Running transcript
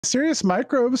Mysterious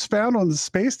microbes found on the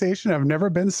space station have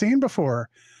never been seen before.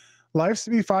 Life's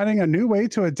to be finding a new way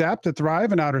to adapt to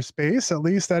thrive in outer space. At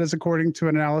least that is according to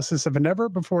an analysis of a never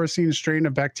before seen strain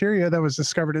of bacteria that was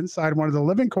discovered inside one of the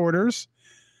living quarters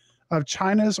of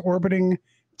China's orbiting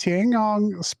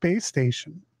Tiangong space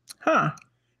station. Huh.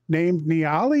 Named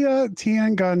Nealia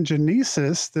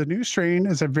tiangungensis, the new strain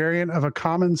is a variant of a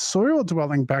common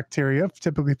soil-dwelling bacteria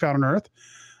typically found on Earth,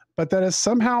 but that has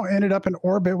somehow ended up in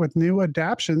orbit with new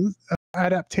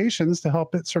adaptations to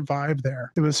help it survive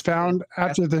there. It was found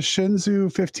after the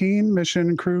Shenzhou 15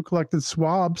 mission crew collected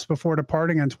swabs before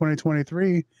departing in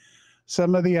 2023.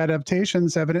 Some of the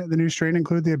adaptations evident in the new strain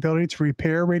include the ability to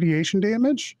repair radiation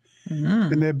damage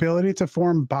and the ability to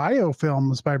form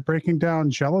biofilms by breaking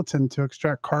down gelatin to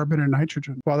extract carbon and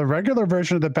nitrogen. While the regular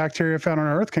version of the bacteria found on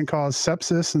Earth can cause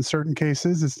sepsis in certain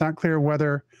cases, it's not clear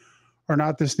whether or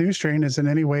not this new strain is in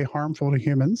any way harmful to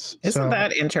humans. Isn't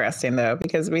that interesting, though?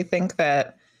 Because we think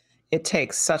that it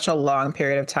takes such a long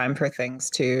period of time for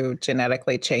things to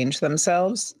genetically change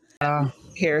themselves.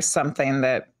 Here's something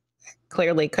that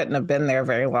clearly couldn't have been there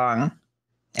very long,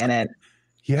 and it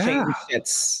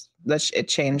changed it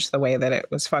changed the way that it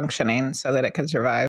was functioning so that it could survive.